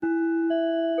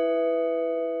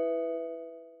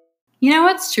You know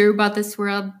what's true about this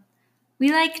world?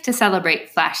 We like to celebrate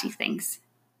flashy things.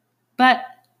 But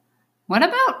what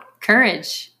about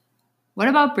courage? What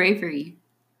about bravery?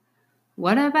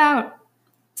 What about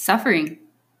suffering?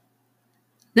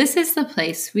 This is the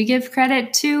place we give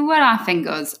credit to what often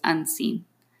goes unseen.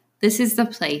 This is the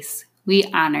place we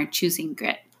honor choosing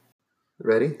grit.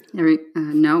 Ready?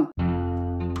 No.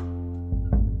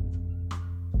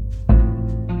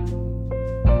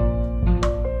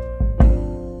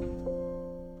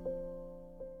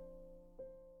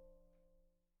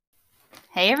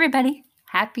 Hey everybody,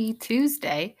 happy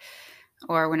Tuesday,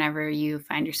 or whenever you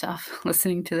find yourself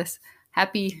listening to this,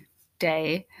 happy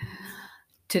day.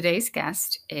 Today's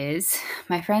guest is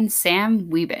my friend Sam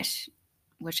Wiebersch,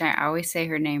 which I always say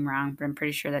her name wrong, but I'm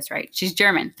pretty sure that's right. She's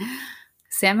German.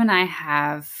 Sam and I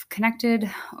have connected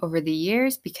over the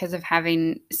years because of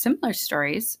having similar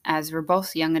stories, as we're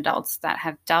both young adults that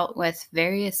have dealt with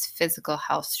various physical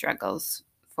health struggles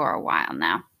for a while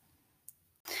now.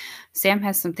 Sam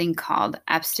has something called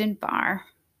Epstein-Barr,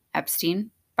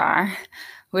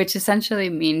 which essentially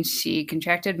means she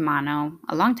contracted mono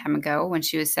a long time ago when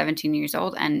she was 17 years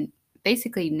old and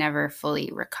basically never fully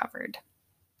recovered.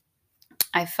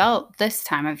 I felt this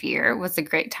time of year was a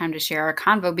great time to share our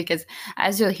convo because,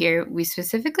 as you'll hear, we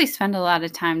specifically spend a lot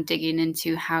of time digging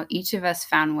into how each of us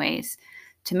found ways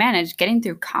to manage getting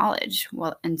through college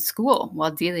and school while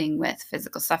dealing with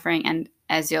physical suffering. And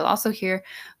as you'll also hear,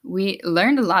 we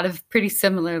learned a lot of pretty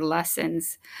similar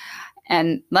lessons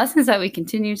and lessons that we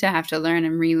continue to have to learn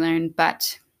and relearn,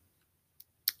 but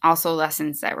also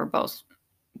lessons that we're both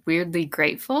weirdly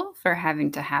grateful for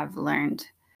having to have learned.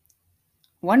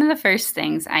 One of the first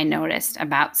things I noticed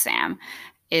about Sam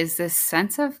is this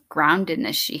sense of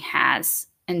groundedness she has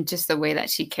and just the way that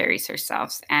she carries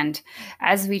herself. And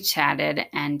as we chatted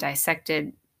and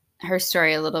dissected her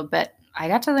story a little bit, I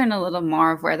got to learn a little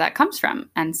more of where that comes from.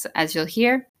 And so, as you'll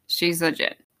hear, she's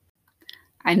legit.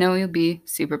 I know you'll be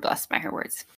super blessed by her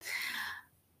words.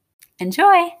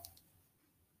 Enjoy!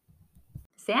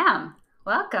 Sam,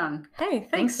 welcome. Hey,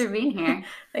 Thanks for being here.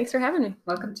 Thanks for having me.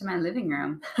 Welcome to my living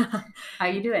room. How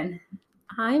you doing?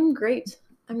 I'm great.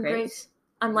 I'm great.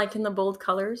 I'm liking the bold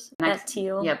colors. That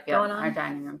teal going on. Our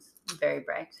dining room's very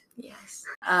bright. Yes.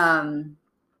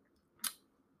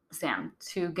 Sam,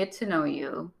 to get to know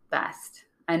you best,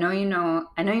 I know you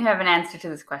have an answer to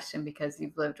this question because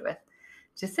you've lived with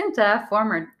Jacinta,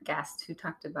 former guest who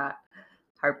talked about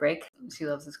heartbreak. She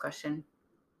loves this question.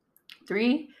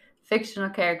 3 fictional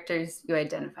characters you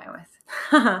identify with.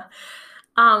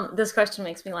 This question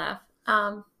makes me laugh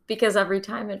because every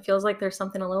time it feels like there's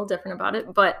something a little different about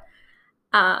it. But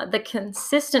the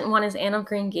consistent one is Anne of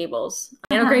Green Gables.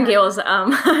 Anne of Green Gables,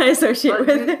 I associate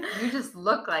with. You just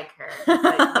look like her.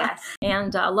 Like, yes.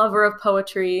 And lover of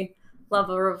poetry,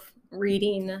 lover of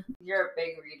reading. You're a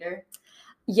big reader?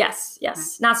 Yes.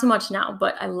 Not so much now,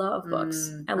 but I love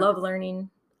books. I love learning,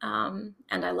 and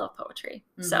I love poetry.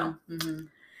 So,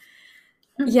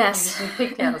 yes.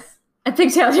 Pigtails.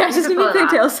 Pigtails, yeah, just give me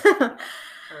pigtails. Really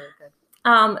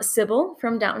good. Sybil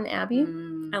from Downton Abbey.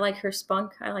 I like her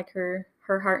spunk. I like her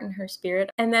heart and her spirit.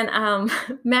 And then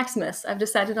Maximus. I've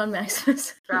decided on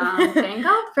Maximus. From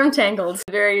Tangled? From Tangled.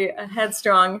 Very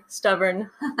headstrong, stubborn,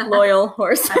 loyal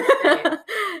horse.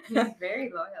 He's very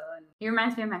loyal. And he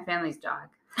reminds me of my family's dog.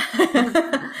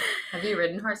 Have you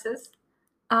ridden horses?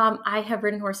 I have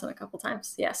ridden horses a couple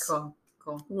times, yes. Cool.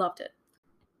 Loved it.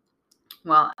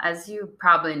 Well, as you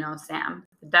probably know, Sam,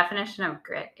 the definition of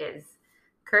grit is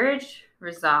courage,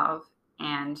 resolve,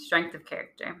 and strength of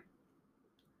character.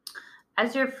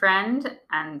 As your friend,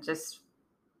 and just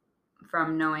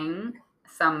from knowing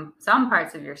some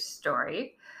parts of your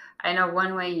story, I know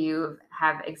one way you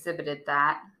have exhibited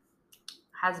that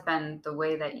has been the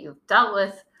way that you've dealt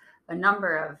with a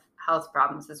number of health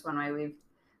problems. Is one way we've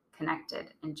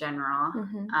connected in general.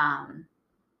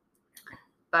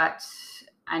 But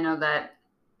I know that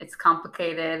it's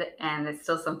complicated and it's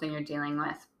still something you're dealing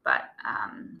with. But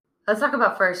let's talk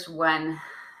about first when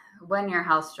your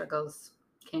health struggles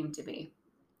came to be.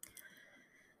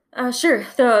 Sure.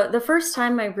 The first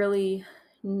time I really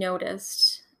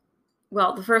noticed,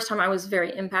 the first time I was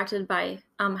very impacted by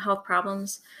health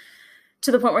problems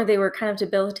to the point where they were kind of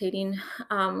debilitating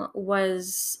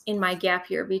was in my gap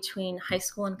year between high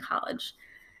school and college.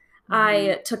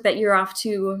 I took that year off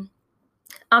to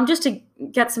just to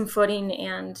get some footing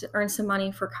and earn some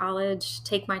money for college,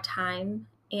 take my time.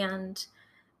 And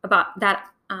about that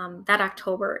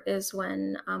October is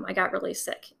when I got really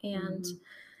sick and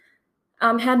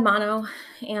had mono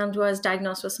and was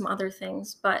diagnosed with some other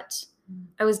things, but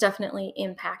I was definitely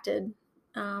impacted.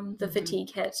 The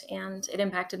fatigue hit and it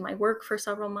impacted my work for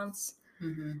several months.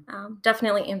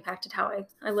 Definitely impacted how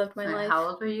I lived my life. How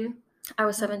old were you? I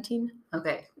was 17.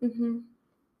 Okay.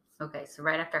 Okay, so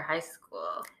right after high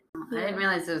school. Yeah. I didn't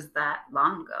realize it was that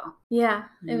long ago. Yeah,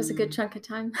 it was a good chunk of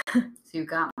time. So you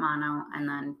got mono and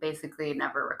then basically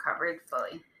never recovered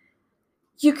fully.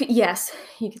 Yes,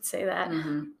 you could say that.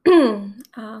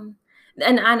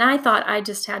 And I thought I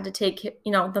just had to take,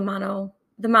 the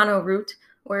mono route,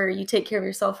 where you take care of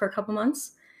yourself for a couple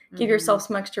months, give yourself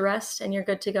some extra rest, and you're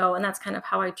good to go. And that's kind of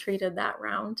how I treated that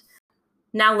round.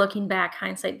 Now looking back,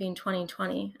 hindsight being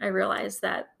 20/20, I realized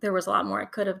that there was a lot more I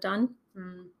could have done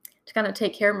to kind of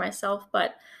take care of myself.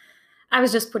 But I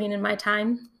was just putting in my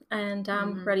time, and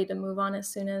ready to move on as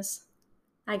soon as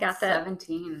I got that.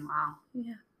 17, wow.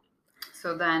 Yeah.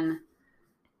 So then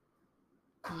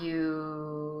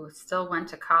you still went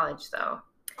to college, though,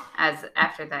 as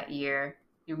after that year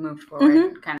you moved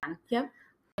forward, kind of. Yep.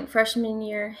 Freshman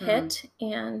year hit,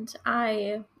 and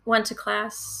I went to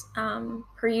class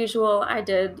per usual. I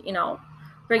did,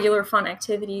 regular fun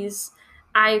activities.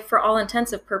 I, for all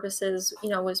intensive purposes,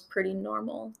 was pretty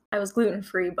normal. I was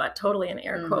gluten-free, but totally in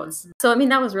air quotes. So,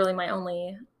 that was really my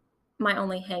only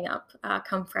hang up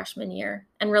come freshman year,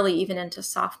 and really even into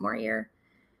sophomore year.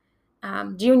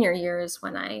 Junior year is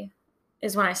when I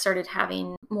started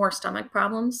having more stomach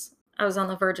problems. I was on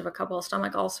the verge of a couple of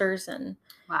stomach ulcers,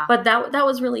 but that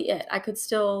was really it. I could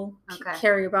still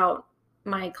carry about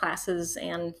my classes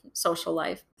and social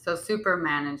life. So super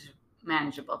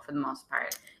manageable for the most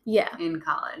part. Yeah. In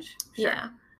college. Sure. Yeah.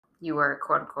 You were a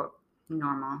quote unquote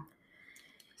normal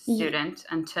student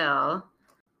until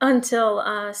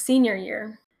senior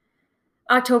year.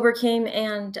 October came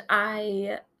and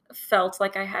I felt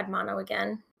like I had mono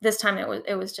again. This time it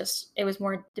was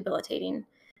more debilitating.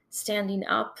 Standing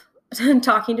up and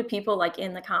talking to people like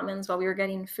in the commons while we were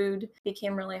getting food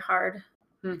became really hard.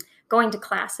 Going to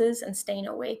classes and staying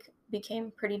awake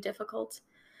became pretty difficult.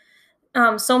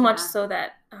 So much so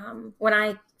that when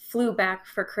I flew back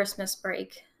for Christmas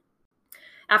break,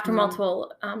 after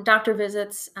multiple doctor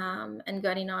visits and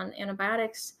getting on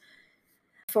antibiotics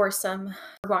for some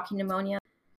walking pneumonia,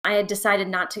 I had decided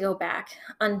not to go back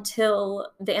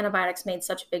until the antibiotics made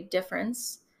such a big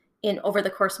difference over the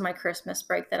course of my Christmas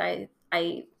break that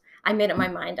I made up my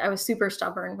mind. I was super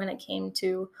stubborn when it came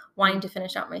to wanting to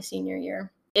finish out my senior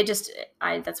year.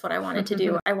 That's what I wanted to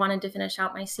do. I wanted to finish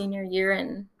out my senior year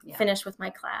and finish with my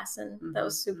class, and that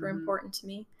was super important to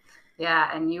me.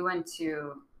 Yeah, and you went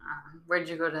to, where'd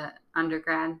you go to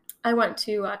undergrad? I went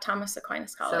to Thomas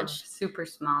Aquinas College. So super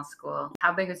small school.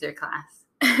 How big was your class?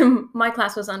 My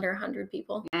class was under 100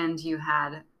 people. And you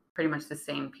had pretty much the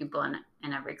same people in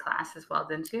every class as well,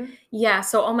 didn't you? Yeah,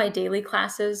 so all my daily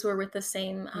classes were with the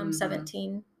same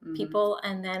 17 people,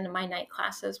 and then my night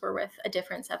classes were with a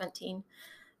different 17.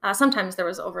 Sometimes there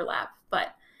was overlap,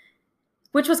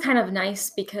 which was kind of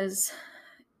nice because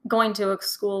going to a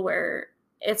school where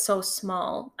it's so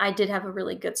small, I did have a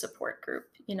really good support group,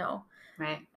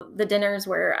 Right. The dinners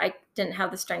where I didn't have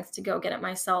the strength to go get it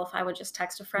myself, I would just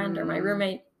text a friend or my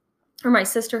roommate or my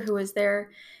sister who was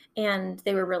there, and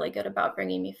they were really good about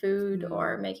bringing me food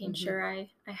or making sure I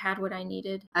had what I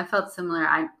needed. I felt similar.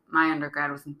 My undergrad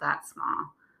wasn't that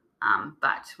small,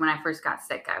 but when I first got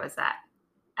sick, I was at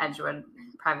Edgewood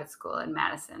Private School in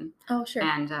Madison. Oh, sure.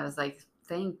 And I was like,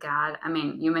 thank God.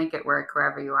 You make it work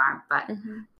wherever you are, but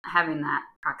having that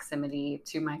proximity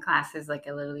to my classes, like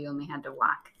I literally only had to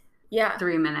walk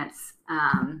 3 minutes,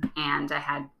 and I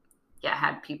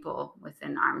had people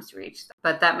within arm's reach.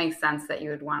 But that makes sense that you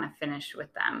would want to finish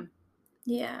with them.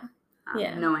 Yeah.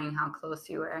 Knowing how close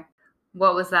you were.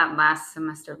 What was that last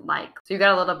semester like? So you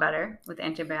got a little better with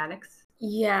antibiotics?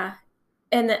 Yeah.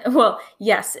 And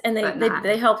yes, and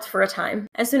they helped for a time.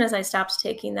 As soon as I stopped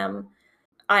taking them,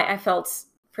 I felt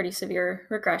pretty severe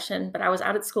regression, but I was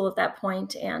out at school at that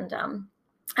point, and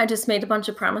I just made a bunch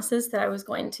of promises that I was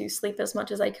going to sleep as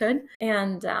much as I could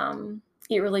and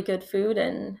eat really good food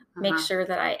and make sure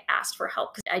that I asked for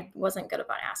help, because I wasn't good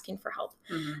about asking for help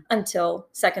until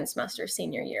second semester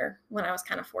senior year, when I was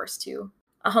kind of forced to.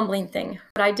 A humbling thing.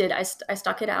 But I did. I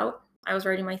stuck it out. I was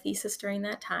writing my thesis during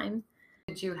that time.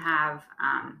 Did you have,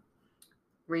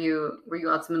 were you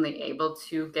ultimately able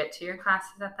to get to your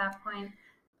classes at that point?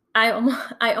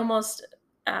 I almost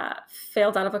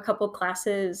failed out of a couple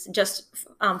classes just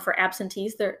for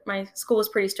absentees. My school was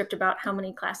pretty strict about how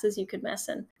many classes you could miss,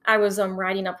 and I was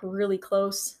riding up really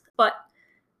close, but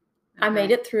I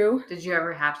made it through. Did you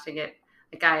ever have to get,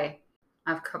 I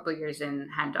a couple years in,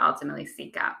 had to ultimately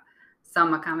seek out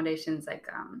some accommodations, like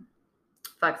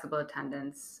flexible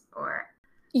attendance or...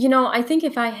 I think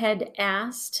if I had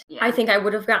asked, I think I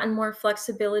would have gotten more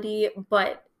flexibility,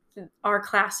 but our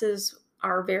classes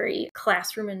are very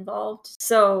classroom involved.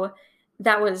 So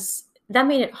that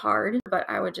made it hard, but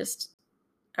I would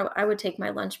take my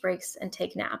lunch breaks and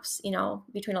take naps,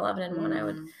 between 11 and 1.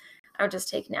 I would just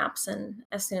take naps, and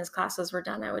as soon as classes were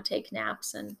done, I would take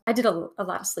naps, and I did a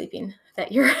lot of sleeping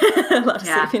that year. A lot of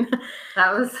sleeping.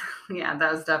 That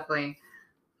was definitely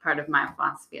part of my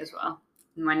philosophy as well.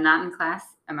 And when not in class,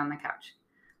 I'm on the couch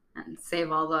and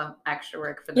save all the extra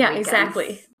work for the weekends.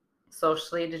 Exactly.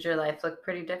 Socially, did your life look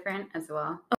pretty different as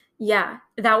well? Yeah,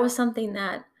 that was something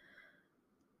that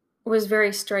was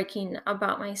very striking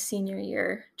about my senior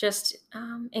year, just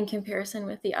in comparison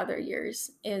with the other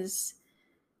years, is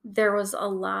there was a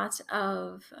lot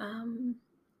of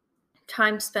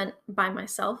time spent by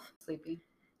myself. Sleeping.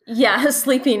 Yeah,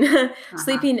 sleeping,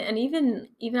 sleeping, and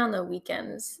even on the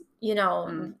weekends,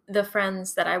 the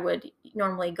friends that I would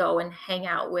normally go and hang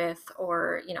out with,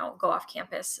 or go off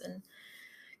campus and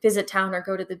visit town or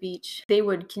go to the beach, they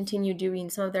would continue doing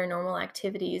some of their normal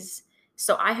activities.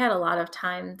 So I had a lot of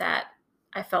time that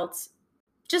I felt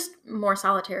just more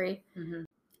solitary.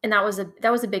 And that was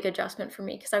a big adjustment for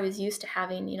me, because I was used to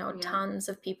having, tons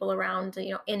of people around,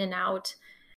 in and out.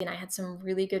 And I had some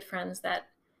really good friends that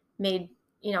made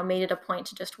it a point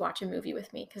to just watch a movie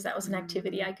with me, because that was an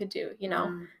activity I could do,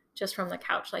 just from the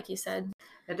couch, like you said.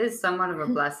 It is somewhat of a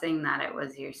blessing that it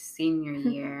was your senior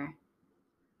year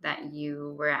that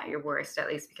you were at your worst, at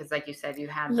least, because like you said, you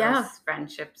had those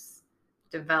friendships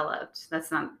developed.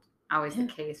 That's not always the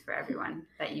case for everyone,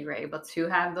 that you were able to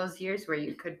have those years where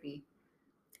you could be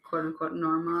quote unquote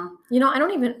normal. I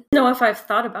don't even know if I've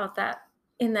thought about that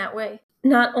in that way.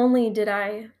 Not only did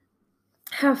I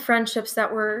have friendships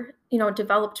that were,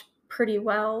 developed pretty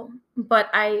well, but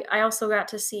I also got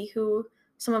to see who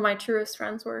some of my truest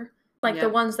friends were, like the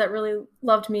ones that really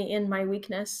loved me in my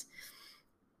weakness.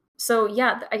 So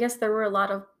yeah, I guess there were a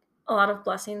lot of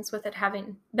blessings with it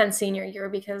having been senior year,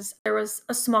 because there was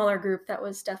a smaller group that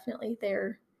was definitely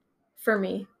there for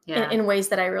me in ways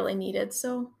that I really needed.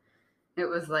 So it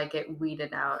was like it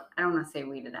weeded out. I don't want to say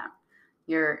weeded out.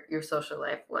 Your social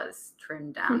life was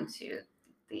trimmed down to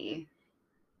the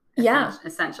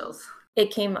essentials.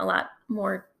 It came a lot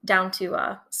more down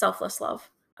to selfless love,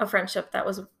 a friendship that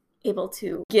was able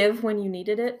to give when you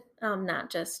needed it, not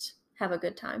just have a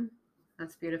good time.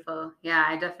 That's beautiful. Yeah,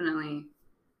 I definitely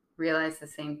realized the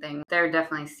same thing. There are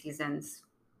definitely seasons,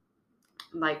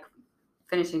 like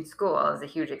finishing school is a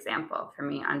huge example for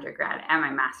me, undergrad and my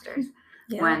master's,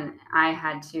 when I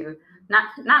had to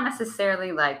not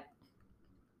necessarily like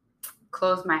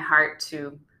close my heart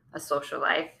to a social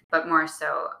life, but more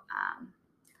so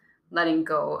letting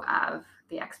go of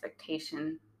the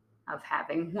expectation of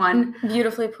having one.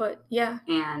 Beautifully put. Yeah.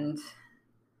 And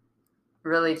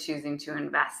really choosing to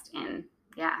invest in,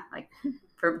 like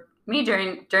for me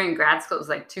during grad school, it was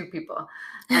like 2 people.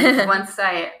 And once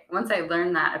I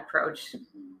learned that approach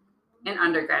in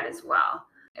undergrad as well,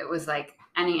 it was like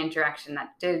any interaction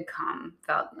that did come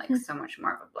felt like so much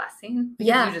more of a blessing,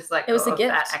 because you just let go of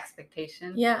that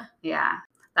expectation. Yeah.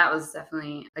 That was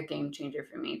definitely a game changer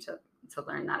for me to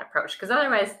learn that approach, because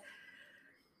otherwise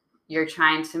you're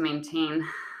trying to maintain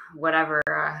whatever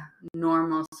a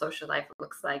normal social life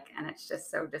looks like, and it's just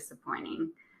so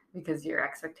disappointing because your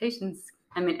expectations,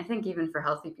 I think even for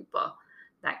healthy people,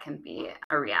 that can be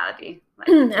a reality. Like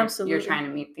absolutely, you're trying to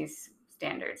meet these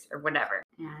standards or whatever,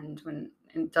 and when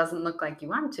it doesn't look like you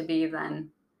want it to be, then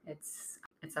it's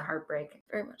a heartbreak.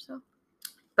 Very much so.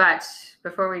 But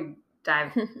before we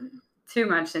dive too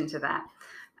much into that,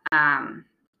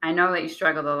 I know that you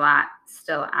struggled a lot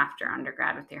still after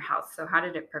undergrad with your health. So how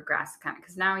did it progress?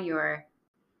 Because now you're,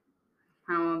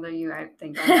 how old are you? I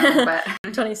think I know,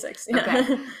 but 26. Yeah.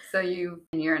 Okay. So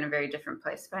you're in a very different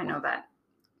place, but I know that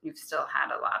you've still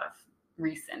had a lot of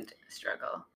recent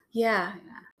struggle. Yeah.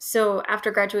 So after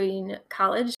graduating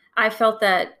college, I felt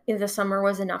that the summer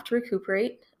was enough to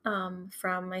recuperate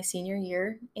from my senior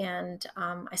year. And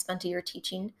I spent a year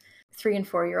teaching 3 and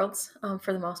 4-year-olds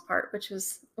for the most part, which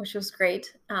was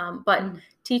great. But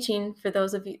teaching, for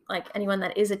those of you, like anyone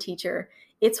that is a teacher,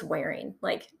 it's wearing.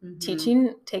 Like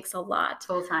teaching takes a lot.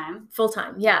 Full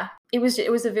time. Yeah. It was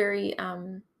a very,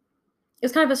 it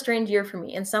was kind of a strange year for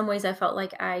me. In some ways, I felt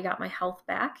like I got my health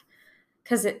back,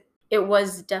 because it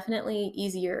was definitely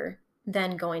easier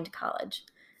than going to college.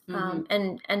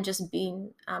 And just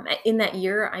being, in that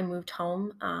year, I moved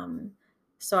home.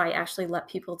 So I actually let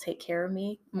people take care of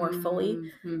me more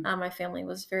fully. My family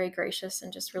was very gracious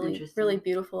and just really, really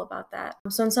beautiful about that.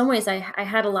 So in some ways I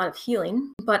had a lot of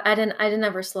healing, but I didn't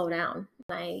ever slow down.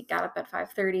 I got up at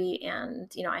 5:30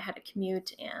 and, I had a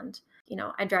commute, and,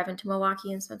 I drive into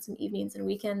Milwaukee and spent some evenings and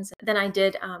weekends. Then I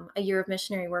did a year of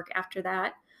missionary work after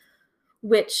that,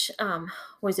 which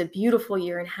was a beautiful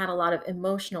year and had a lot of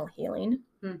emotional healing,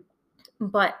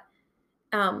 but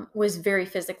was very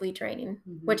physically draining,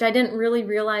 which I didn't really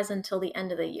realize until the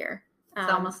end of the year.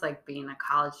 It's almost like being a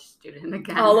college student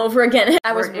again. All over again.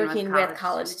 I was working with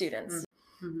college students.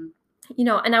 Mm-hmm. You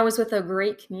know, and I was with a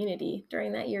great community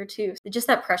during that year too. Just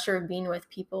that pressure of being with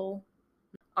people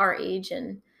our age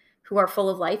and who are full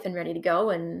of life and ready to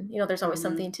go. And, you know, there's always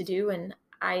something to do. And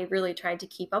I really tried to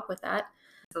keep up with that.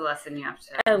 It's a lesson you have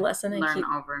to learn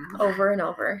over and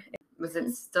over. Was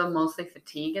it still mostly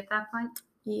fatigue at that point?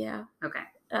 Yeah. Okay.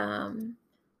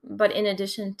 But in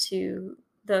addition to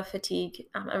the fatigue,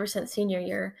 ever since senior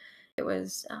year, it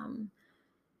was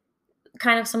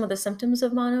kind of some of the symptoms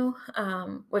of mono,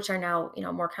 which are now, you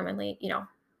know, more commonly, you know,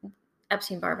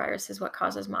 Epstein-Barr virus is what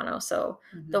causes mono. So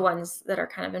the ones that are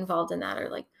kind of involved in that are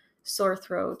like sore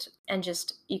throat and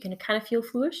just, you can kind of feel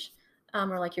fluish,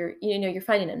 or like you're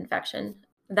fighting an infection.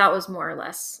 That was more or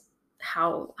less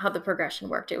how the progression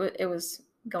worked. It was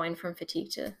going from fatigue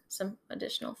to some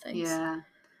additional things. Yeah.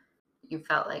 You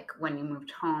felt like when you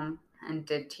moved home and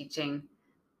did teaching,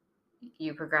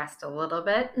 you progressed a little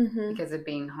bit because of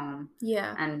being home.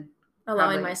 Yeah. And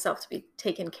allowing myself to be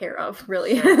taken care of,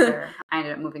 really. Sure. I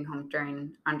ended up moving home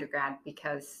during undergrad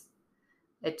because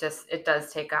it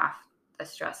does take off the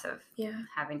stress of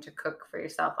having to cook for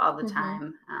yourself all the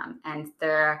time. And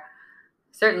there are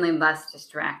certainly less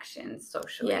distractions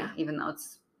socially, even though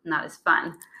it's not as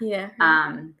fun. Yeah.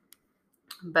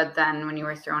 But then when you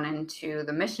were thrown into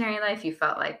the missionary life, you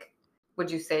felt like,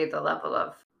 would you say the level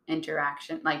of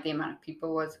interaction, like the amount of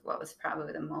people, was what was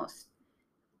probably the most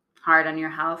hard on your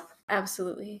health?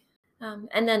 Absolutely.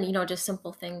 And then, you know, just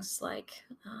simple things like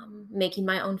making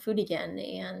my own food again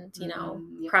and, you know,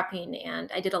 prepping.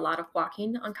 And I did a lot of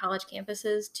walking on college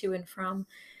campuses to and from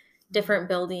different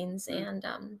buildings and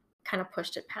kind of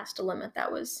pushed it past a limit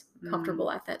that was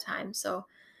comfortable at that time. So,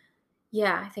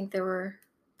 yeah, I think there were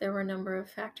a number of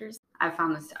factors. I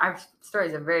found our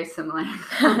stories are very similar.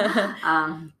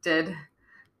 Did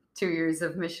 2 years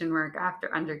of mission work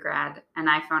after undergrad. And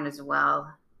I found as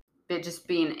well, just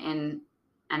being in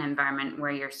an environment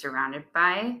where you're surrounded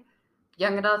by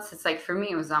young adults, it's like, for me,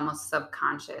 it was almost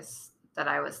subconscious that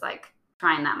I was like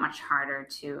trying that much harder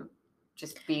to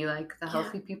just be like the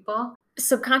healthy people.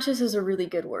 Subconscious is a really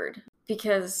good word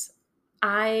because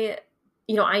I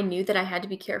knew that I had to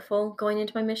be careful going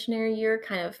into my missionary year,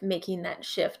 kind of making that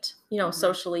shift, you know,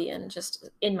 socially and just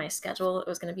in my schedule. It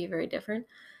was going to be very different.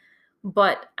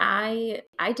 But I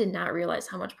did not realize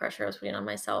how much pressure I was putting on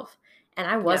myself. And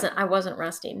I wasn't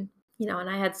resting, you know, and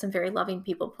I had some very loving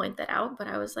people point that out, but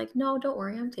I was like, no, don't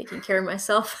worry. I'm taking care of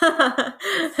myself.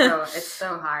 It's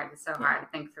so hard. It's so hard. I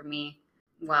think for me,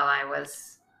 while I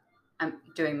was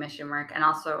doing mission work and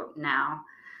also now,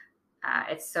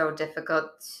 it's so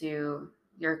difficult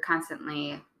you're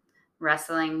constantly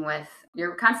wrestling with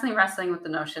the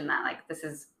notion that like, this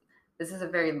is a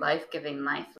very life-giving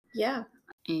life. Yeah.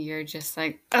 You're just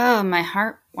like, oh, my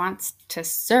heart wants to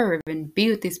serve and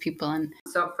be with these people. And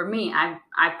so for me, I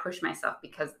push myself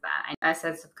because of that. I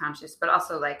said subconscious, but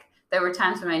also like there were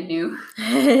times when I knew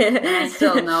and I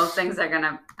still know things are going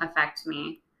to affect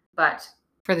me. But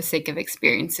for the sake of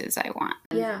experiences, I want.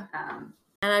 Yeah.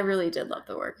 And I really did love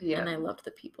the work and I loved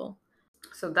the people.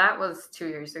 So that was 2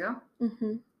 years ago?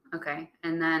 Mm-hmm. Okay.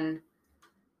 And then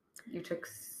you took...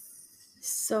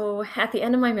 So at the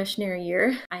end of my missionary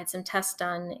year, I had some tests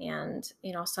done and,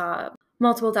 you know, saw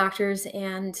multiple doctors,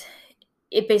 and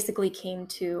it basically came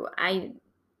to,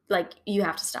 you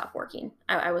have to stop working.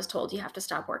 I was told you have to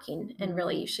stop working and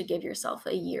really you should give yourself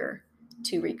a year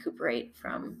to recuperate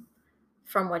from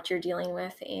what you're dealing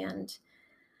with. And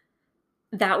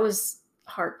that was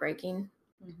heartbreaking.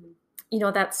 You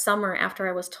know, that summer after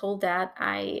I was told that,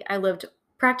 I lived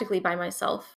practically by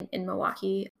myself in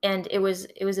Milwaukee. And it was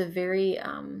a very,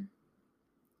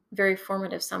 very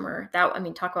formative summer.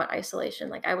 Talk about isolation.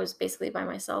 Like I was basically by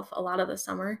myself a lot of the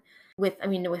summer with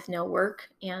no work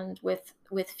and with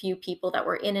few people that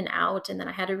were in and out. And then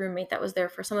I had a roommate that was there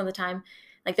for some of the time.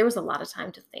 Like there was a lot of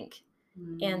time to think.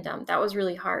 And that was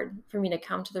really hard for me to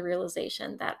come to the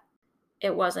realization that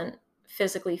it wasn't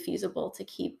physically feasible to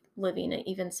keep living an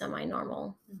even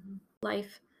semi-normal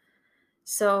life.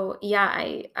 So yeah,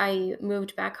 I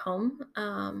moved back home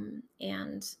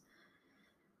and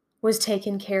was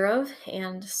taken care of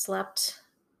and slept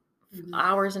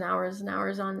hours and hours and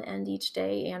hours on end each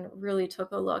day, and really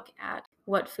took a look at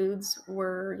what foods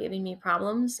were giving me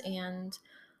problems and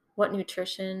what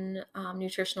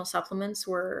nutritional supplements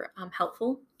were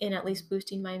helpful in at least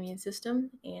boosting my immune system.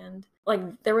 And like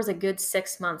there was a good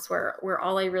 6 months where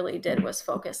all I really did was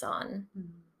focus on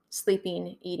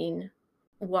sleeping, eating,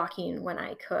 walking when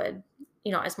I could,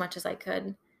 as much as I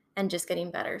could, and just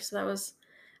getting better. So that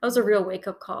was a real wake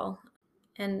up call.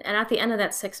 And at the end of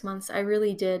that 6 months, I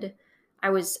really did. I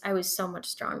was so much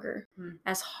stronger.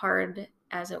 As hard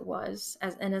as it was,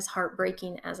 as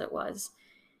heartbreaking as it was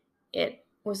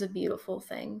a beautiful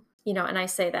thing. And I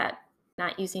say that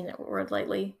not using that word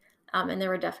lightly. And there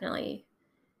were definitely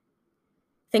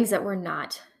things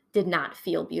that did not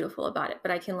feel beautiful about it.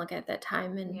 But I can look at that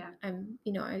time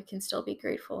and I can still be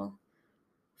grateful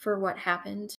for what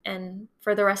happened. And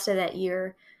for the rest of that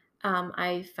year,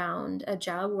 I found a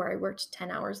job where I worked 10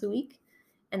 hours a week,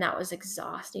 and that was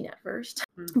exhausting at first.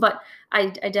 But I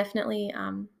definitely,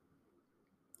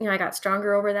 I got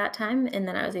stronger over that time, and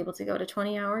then I was able to go to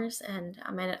 20 hours, and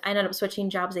I ended up switching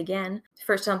jobs again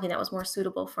for something that was more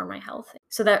suitable for my health.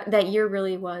 So that year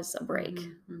really was a break,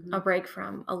 a break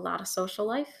from a lot of social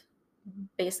life,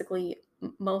 basically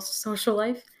most social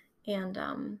life,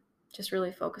 and just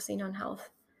really focusing on health.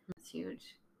 That's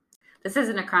huge. This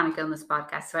isn't a chronic illness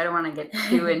podcast, so I don't want to get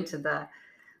too into the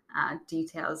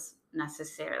details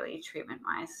necessarily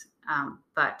treatment-wise.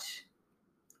 But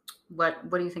what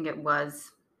do you think it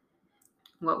was?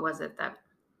 What was it that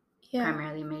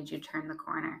primarily made you turn the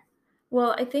corner?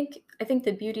 Well, I think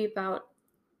the beauty about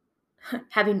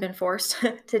having been forced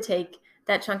to take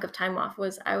that chunk of time off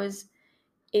was I was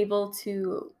able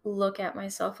to look at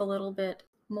myself a little bit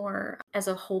more as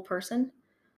a whole person.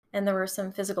 And there were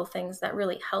some physical things that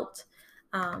really helped.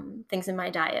 Things in my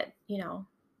diet,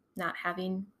 not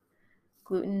having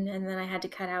gluten, and then I had to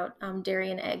cut out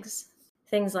dairy and eggs.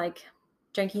 Things like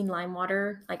drinking lime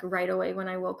water like right away when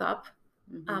I woke up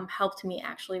helped me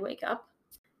actually wake up.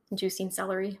 Juicing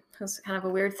celery was kind of a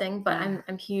weird thing, but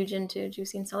I'm huge into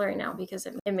juicing celery now because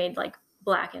it made like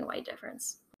black and white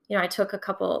difference. I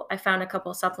found a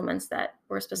couple supplements that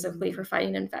were specifically for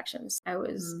fighting infections. I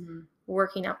was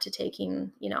working up to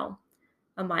taking,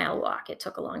 a mile walk. It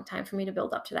took a long time for me to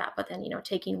build up to that, but then,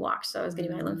 taking walks. So I was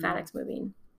getting my lymphatics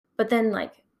moving. But then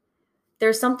like,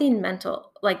 there's something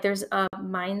mental, like there's a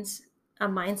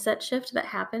mindset shift that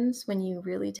happens when you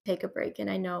really take a break. And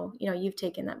I know, you've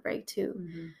taken that break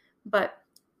too, but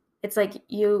it's like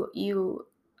you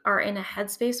are in a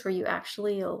headspace where you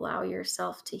actually allow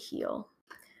yourself to heal.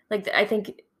 Like, I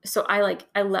think, so I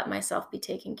let myself be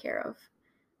taken care of.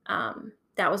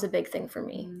 That was a big thing for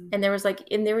me. And there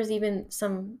was even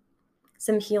some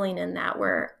healing in that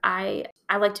where I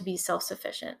like to be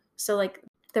self-sufficient. So like,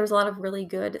 there was a lot of really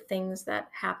good things that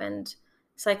happened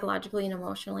psychologically and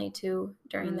emotionally too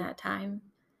during that time.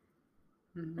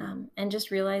 And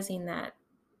just realizing that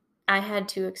I had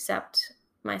to accept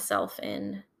myself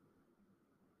in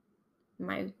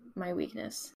my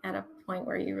weakness at a point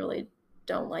where you really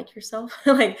don't like yourself.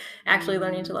 Like actually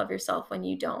learning to love yourself when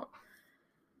you don't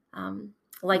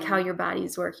like how your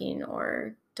body's working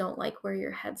or don't like where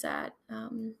your head's at.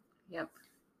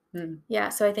 Yeah,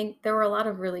 so I think there were a lot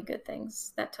of really good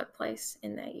things that took place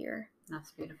in that year.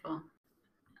 That's beautiful.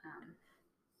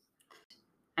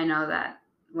 I know that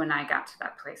when I got to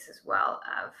that place as well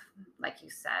of, like you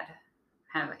said,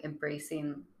 kind of like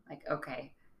embracing, like,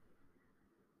 okay,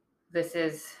 this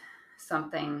is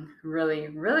something really,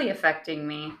 really affecting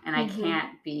me, and I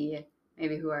can't be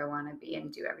maybe who I want to be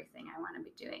and do everything I want to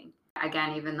be doing.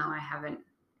 Again, even though I haven't,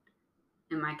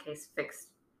 in my case, fixed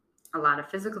a lot of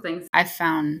physical things, I've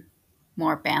found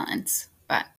more balance,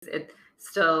 but it's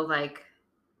still like,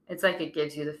 it's like it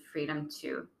gives you the freedom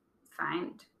to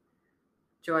find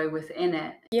joy within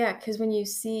it. Yeah, because when you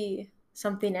see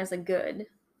something as a good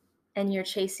and you're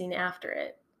chasing after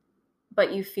it,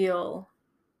 but you feel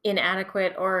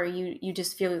inadequate or you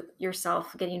just feel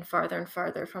yourself getting farther and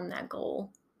farther from that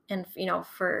goal. And,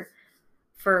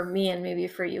 for me and maybe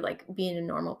for you, like being a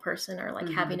normal person or like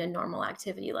having a normal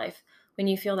activity life, when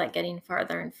you feel that getting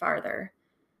farther and farther,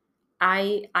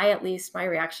 I at least my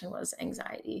reaction was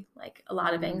anxiety, like a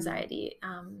lot of anxiety,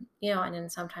 and then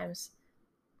sometimes,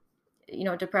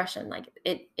 depression. Like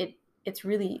it's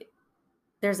really,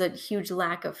 there's a huge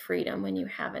lack of freedom when you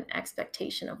have an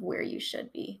expectation of where you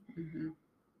should be.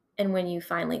 And when you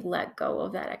finally let go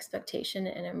of that expectation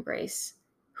and embrace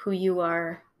who you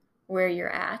are, where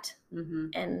you're at,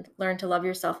 and learn to love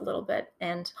yourself a little bit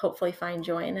and hopefully find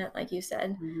joy in it, like you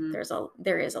said,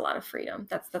 there is a lot of freedom.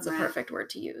 That's a perfect word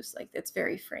to use. Like, it's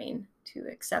very freeing to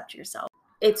accept yourself.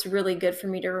 It's really good for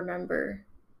me to remember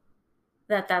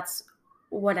that that's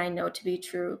what I know to be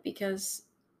true, because,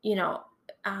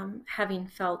 having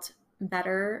felt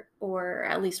better or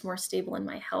at least more stable in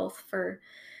my health for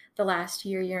the last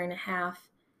year and a half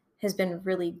has been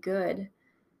really good.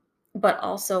 But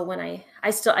also when I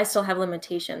still have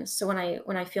limitations. So when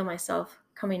I feel myself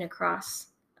coming across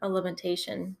a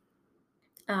limitation,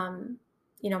 Um,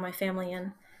 my family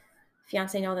and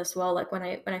fiance know this well. Like when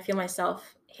I feel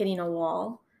myself hitting a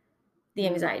wall, the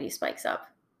Mm, anxiety spikes up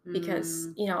because,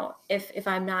 mm, if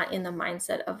I'm not in the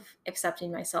mindset of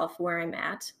accepting myself where I'm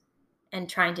at and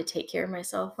trying to take care of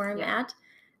myself where I'm yeah, at,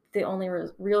 the only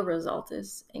real result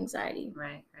is anxiety.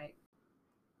 right, right.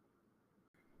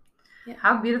 Yeah.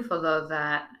 How beautiful, though,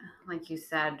 that, like you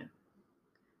said,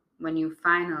 when you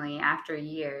finally, after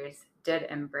years, did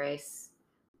embrace,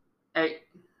 or,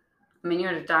 I mean, you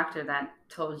had a doctor that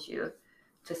told you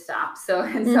to stop. So,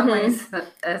 in some Mhm. ways,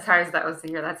 as hard as that was to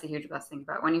hear, that's a huge blessing.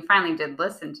 But when you finally did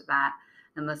listen to that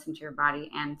and listen to your body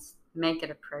and make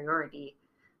it a priority,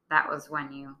 that was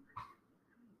when you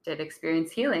did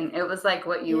experience healing. It was like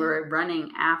what you Yeah. were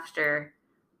running after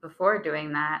before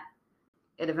doing that.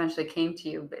 It eventually came to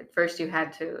you, but first you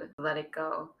had to let it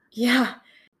go. Yeah.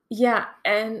 Yeah,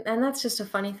 and that's just a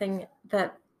funny thing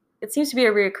that it seems to be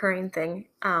a reoccurring thing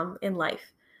in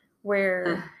life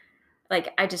where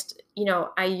like I just,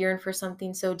 I yearn for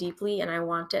something so deeply and I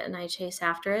want it and I chase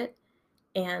after it,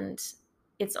 and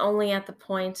it's only at the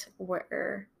point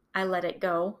where I let it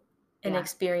go and Yeah.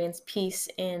 experience peace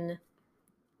in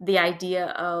the idea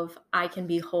of I can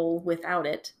be whole without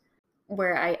it,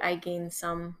 where I gain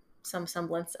some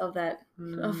semblance of that,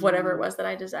 of whatever it Mm, was that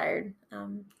I desired.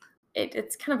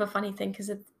 It's kind of a funny thing because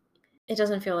it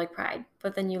doesn't feel like pride,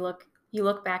 but then you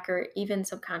look back, or even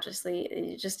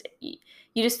subconsciously,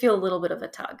 you just feel a little bit of a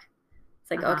tug.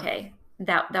 It's like, uh-huh. okay,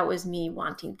 that was me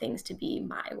wanting things to be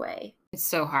my way. It's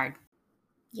so hard.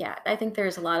 Yeah, I think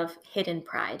there's a lot of hidden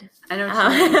pride. I know what you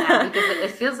mean. Yeah, Uh, because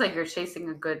it feels like you're chasing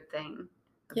a good thing,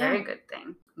 a yeah, very good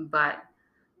thing. But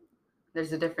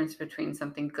there's a difference between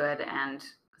something good and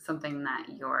something that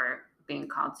you're being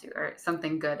called to, or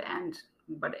something good and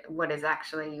what is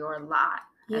actually your lot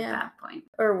at yeah. that point.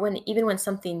 Or even when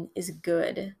something is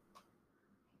good,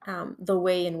 the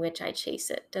way in which I chase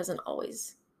it doesn't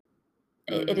always.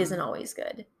 It isn't Mm, always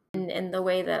good, and the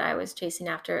way that I was chasing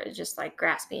after it, just like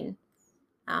grasping,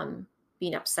 um,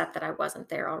 being upset that I wasn't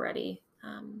there already,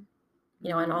 and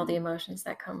all the mm, emotions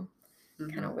that come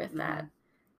kind mhm, of with mhm. that.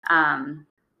 Um,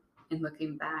 in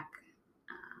looking back,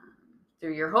 um,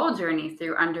 through your whole journey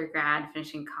through undergrad,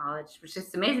 finishing college, which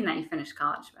is amazing that you finished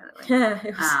college, by the way.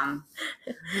 It was Um,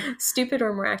 stupid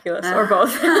or miraculous, or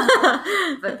both.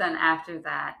 but then after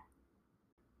that,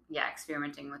 yeah,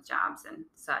 experimenting with jobs and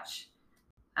such.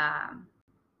 Um,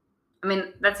 I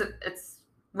mean, it's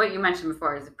what you mentioned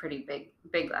before is a pretty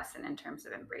big lesson in terms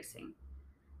of embracing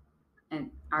and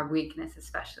our weakness,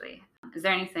 especially. Is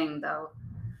there anything though,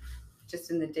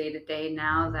 just in the day to day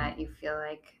now, that you feel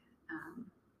like um,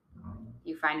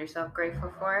 you find yourself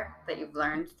grateful for that you've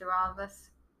learned through all of this?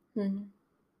 Mhm.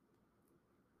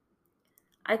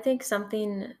 I think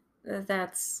something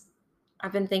that's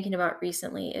I've been thinking about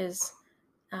recently is,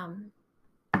 um,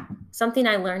 something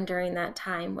I learned during that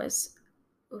time was,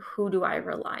 who do I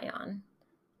rely on?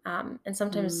 And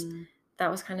sometimes Mm, that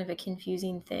was kind of a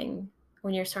confusing thing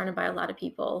when you're surrounded by a lot of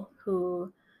people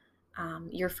who,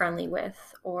 you're friendly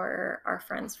with or are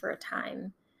friends for a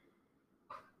time.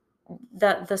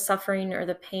 That the suffering or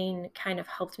the pain kind of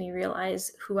helped me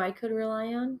realize who I could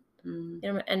rely on.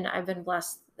 mm, And I've been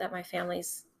blessed that my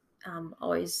family's,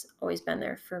 always been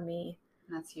there for me.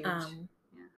 that's huge. Um,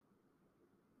 Yeah.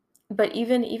 but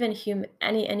even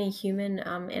any human,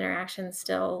 interaction,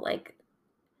 still, like,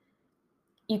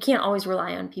 you can't always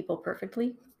rely on people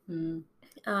perfectly, Mm,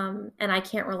 and I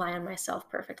can't rely on myself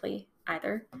perfectly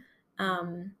either. mm,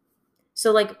 Um,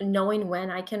 so, like, knowing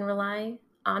when I can rely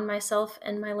on myself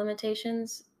and my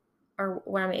limitations, or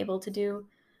what I'm able to do,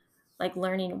 like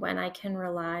learning when I can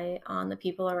rely on the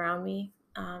people around me,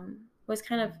 was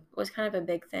kind of a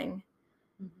big thing.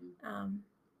 mhm. Um,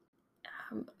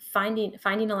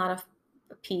 finding a lot of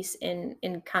peace in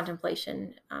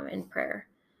contemplation, and prayer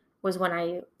was when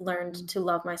I learned Mm, to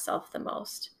love myself the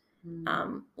most,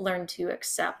 mm, learned to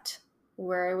accept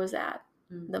where I was at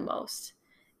mm. the most,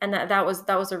 and that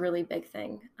was a really big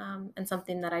thing, and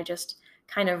something that I just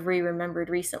kind of remembered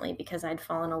recently because I'd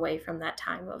fallen away from that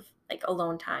time of like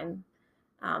alone time,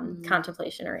 Mm,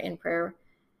 contemplation or in prayer,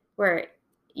 where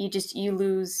you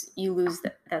lose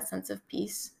that sense of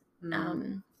peace. mm.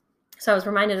 Um, so I was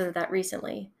reminded of that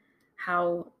recently,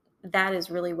 how that is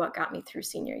really what got me through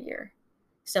senior year.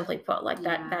 Simply put, like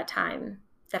that Yeah, that time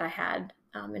that I had,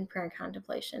 in prayer and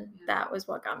contemplation, yeah, that was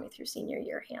what got me through senior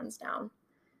year, hands down.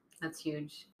 that's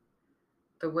huge.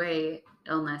 The way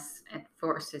illness, it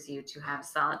forces you to have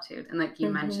solitude, and like you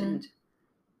Hmm. mentioned,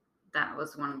 that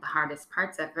was one of the hardest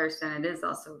parts at first, and it is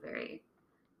also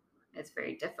it's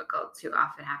very difficult to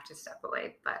often have to step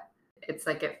away, but it's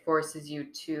like it forces you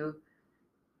to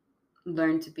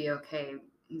learn to be okay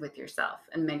with yourself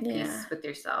and make peace with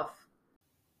yourself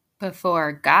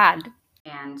before God,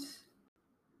 and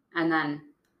then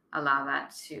allow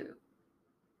that to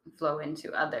flow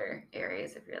into other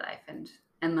areas of your life and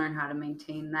learn how to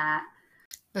maintain that.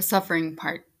 The suffering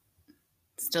part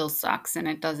still sucks, and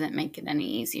it doesn't make it any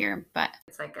easier, but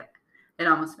it's like it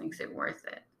almost makes it worth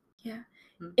it. Yeah.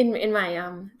 In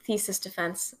my thesis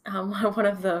defense, one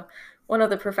of the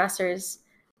professors,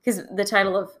 because the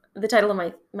title of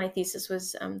my thesis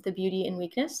was The Beauty in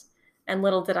Weakness, and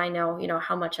little did I know,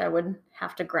 how much I would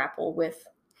have to grapple with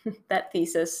that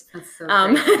thesis. That's so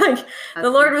crazy. Like,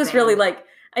 the Lord was really like,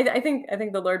 I think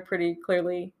the Lord pretty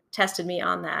clearly tested me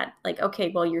on that. Like, okay,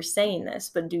 well, you're saying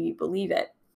this, but do you believe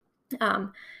it?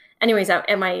 Anyways,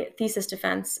 at my thesis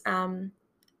defense, one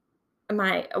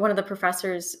of the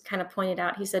professors kind of pointed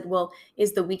out, he said, well,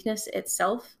 is the weakness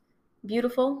itself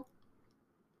beautiful?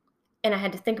 And I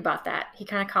had to think about that. He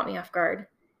kind of caught me off guard.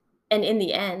 And in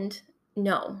the end,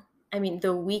 no. I mean,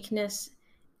 the weakness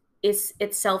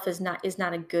itself is not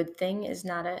a good thing, is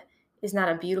not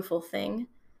a beautiful thing,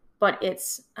 but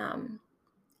it's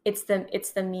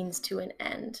the means to an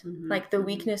end. Mm-hmm. Like, the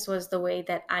weakness was the way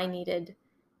that I needed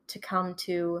to come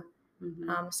to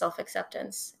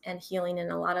self-acceptance and healing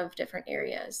in a lot of different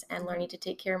areas, and learning to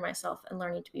take care of myself and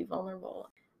learning to be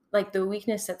vulnerable. Like, the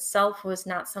weakness itself was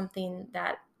not something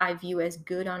that I view as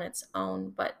good on its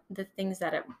own, but the things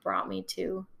that it brought me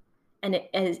to, and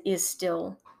it is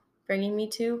still bringing me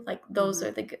to, like, those are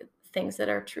the good things that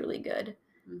are truly good,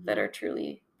 that are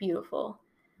truly beautiful.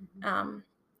 And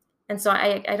so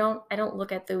I don't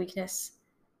look at the weakness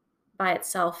by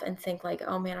itself and think like,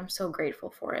 oh man, I'm so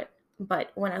grateful for it.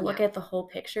 But when I look at the whole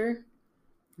picture,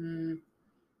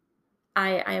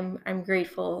 I'm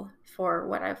grateful for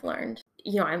what I've learned.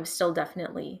 I'm still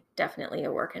definitely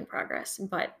a work in progress,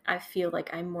 but I feel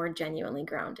like I'm more genuinely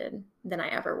grounded than I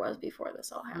ever was before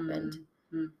this all happened.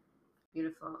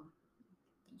 Beautiful.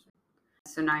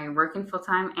 So now you're working full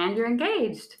time and you're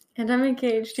engaged. And I'm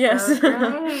engaged, yes. So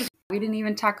great. We didn't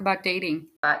even talk about dating,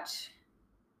 but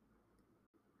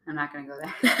I'm not going to go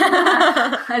there.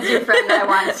 As your friend, I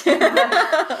want to.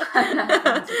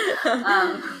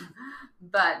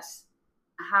 But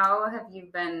how have you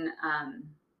been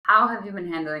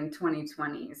handling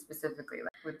 2020 specifically,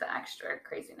 like, with the extra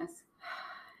craziness?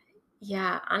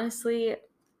 Yeah, honestly,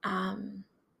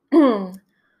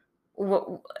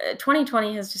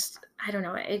 2020 has just, I don't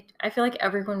know. I feel like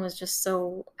everyone was just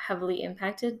so heavily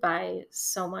impacted by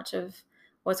so much of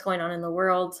what's going on in the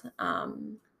world.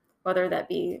 Whether that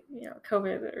be,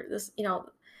 COVID or this,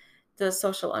 the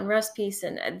social unrest piece,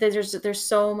 and there's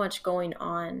so much going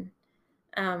on.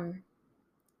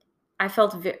 I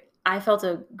felt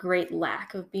a great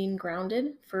lack of being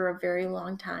grounded for a very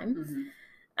long time.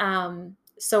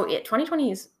 So 2020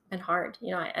 has been hard,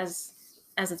 as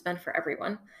it's been for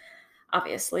everyone,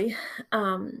 obviously.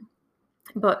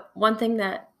 But one thing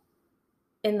that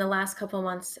in the last couple of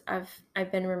months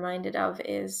I've been reminded of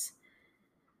is,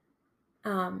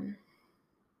 I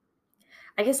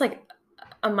guess, like,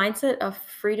 a mindset of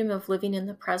freedom of living in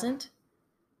the present.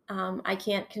 I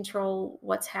can't control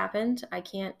what's happened. I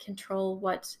can't control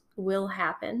what will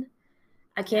happen.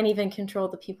 I can't even control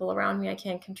the people around me. I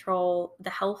can't control the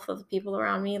health of the people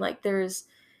around me. Like, there's,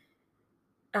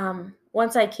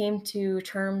 once I came to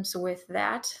terms with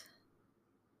that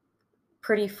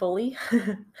pretty fully,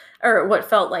 or what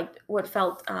felt like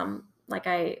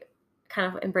I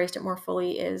kind of embraced it more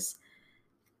fully, is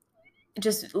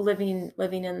just living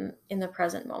in the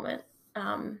present moment.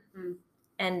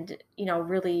 And,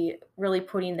 really, really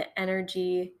putting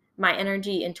my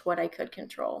energy into what I could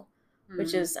control,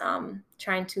 which is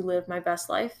trying to live my best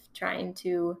life, trying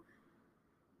to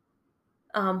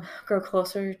grow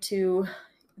closer to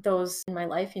those in my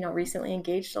life. Recently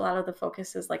engaged, a lot of the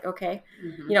focus is like, okay,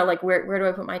 like, where do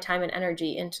I put my time and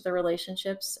energy into the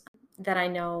relationships that I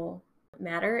know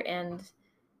matter, and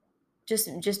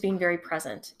just being very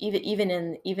present, even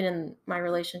in my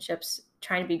relationships,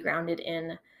 trying to be grounded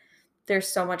in, there's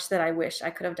so much that I wish I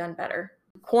could have done better.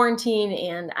 Quarantine,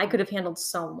 and I could have handled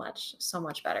so much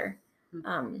better.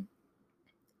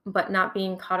 But not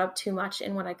being caught up too much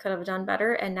in what I could have done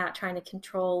better, and not trying to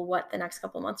control what the next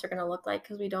couple months are going to look like,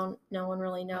 because no one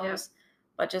really knows.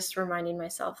 But just reminding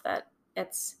myself that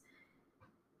it's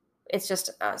just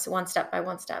one step by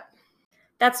one step.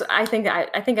 I think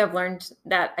I've learned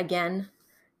that again,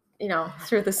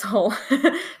 through this whole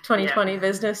 2020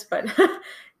 business, but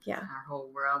yeah. Our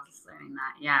whole world is learning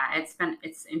that. Yeah,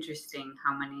 it's interesting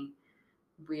how many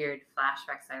weird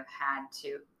flashbacks I've had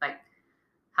to, like,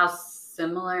 how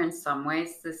similar in some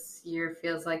ways this year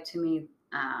feels like to me,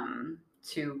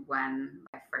 to when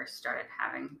I first started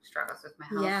having struggles with my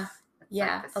health. Yeah. It's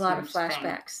Yeah. this A lot of huge thing.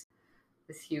 flashbacks.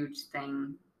 This huge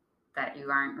thing that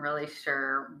you aren't really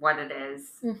sure what it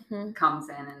is, Mm-hmm. comes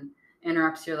in and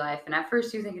interrupts your life. And at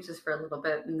first you think it's just for a little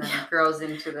bit, and then it grows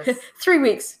into this 3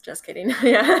 weeks. Just kidding.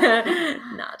 Yeah.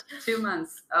 Not 2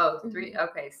 months. Oh, 3.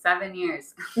 Okay, 7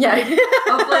 years. Yeah.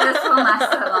 Hopefully this won't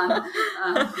last that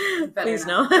long. Please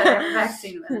not. no. Better have a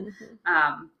vaccine with it.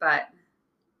 But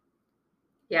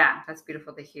yeah, that's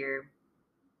beautiful to hear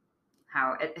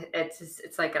how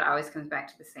it's like it always comes back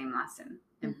to the same lesson: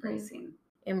 embracing.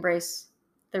 Embrace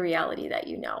the reality that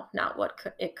you know, not what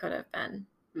it could have been,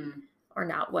 or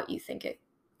not what you think it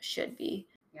should be.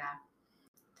 Yeah.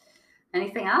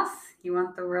 Anything else you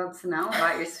want the world to know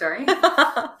about your story?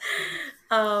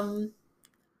 I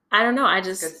don't know. I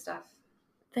just good stuff.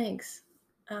 Thanks.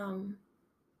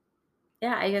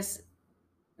 Yeah, I guess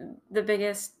the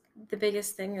biggest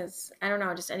thing is, I don't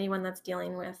know, just anyone that's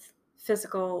dealing with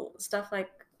physical stuff like,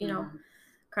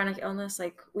 chronic illness,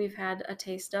 like we've had a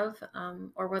taste of,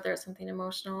 or whether it's something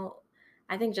emotional.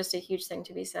 I think just a huge thing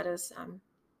to be said is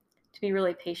to be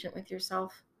really patient with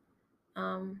yourself,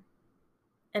 and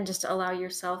just to allow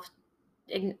yourself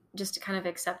just to kind of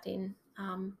accepting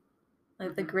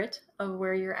like the grit of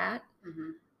where you're at,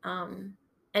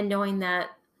 and knowing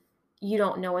that you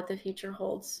don't know what the future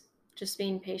holds. Just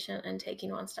being patient and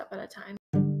taking one step at a time.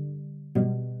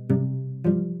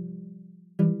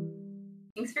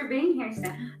 Thanks for being here,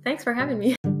 Sam. Thanks for having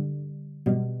me.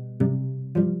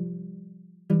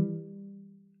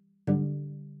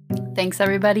 Thanks,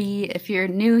 everybody. If you're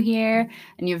new here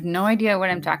and you have no idea what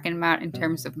I'm talking about in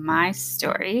terms of my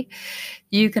story,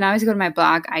 you can always go to my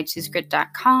blog,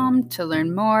 ichoosegrit.com, to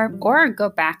learn more, or go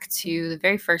back to the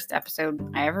very first episode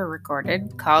I ever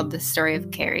recorded called The Story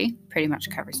of Carrie. Pretty much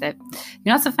covers it. You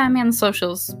can also find me on the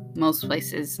socials, most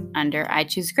places, under I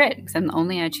Choose Grit, because I'm the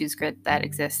only I Choose Grit that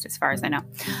exists as far as I know.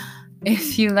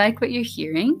 If you like what you're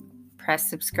hearing, press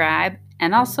subscribe,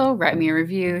 and also write me a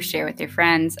review, share with your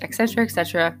friends, etc.,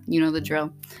 etc. You know the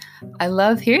drill. I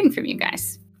love hearing from you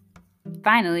guys.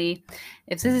 Finally,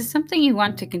 if this is something you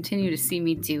want to continue to see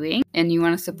me doing, and you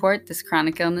want to support this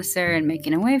chronic illnesser and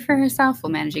making a way for herself while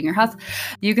managing her health,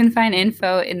 you can find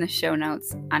info in the show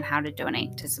notes on how to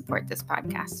donate to support this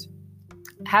podcast.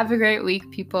 Have a great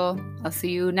week, people. I'll see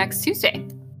you next Tuesday.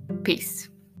 Peace.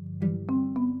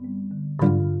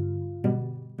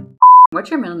 What's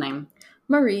your middle name?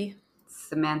 Marie.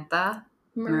 Samantha?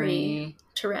 Marie.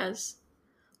 Therese.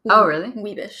 Oh, really?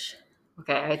 Wiebersch.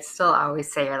 Okay, I'd still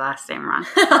always say your last name wrong.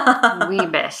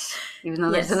 Wiebersch, even though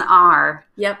there's an R.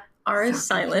 Yep, R is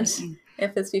So silent confusing.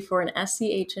 if it's before an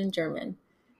SCH in German.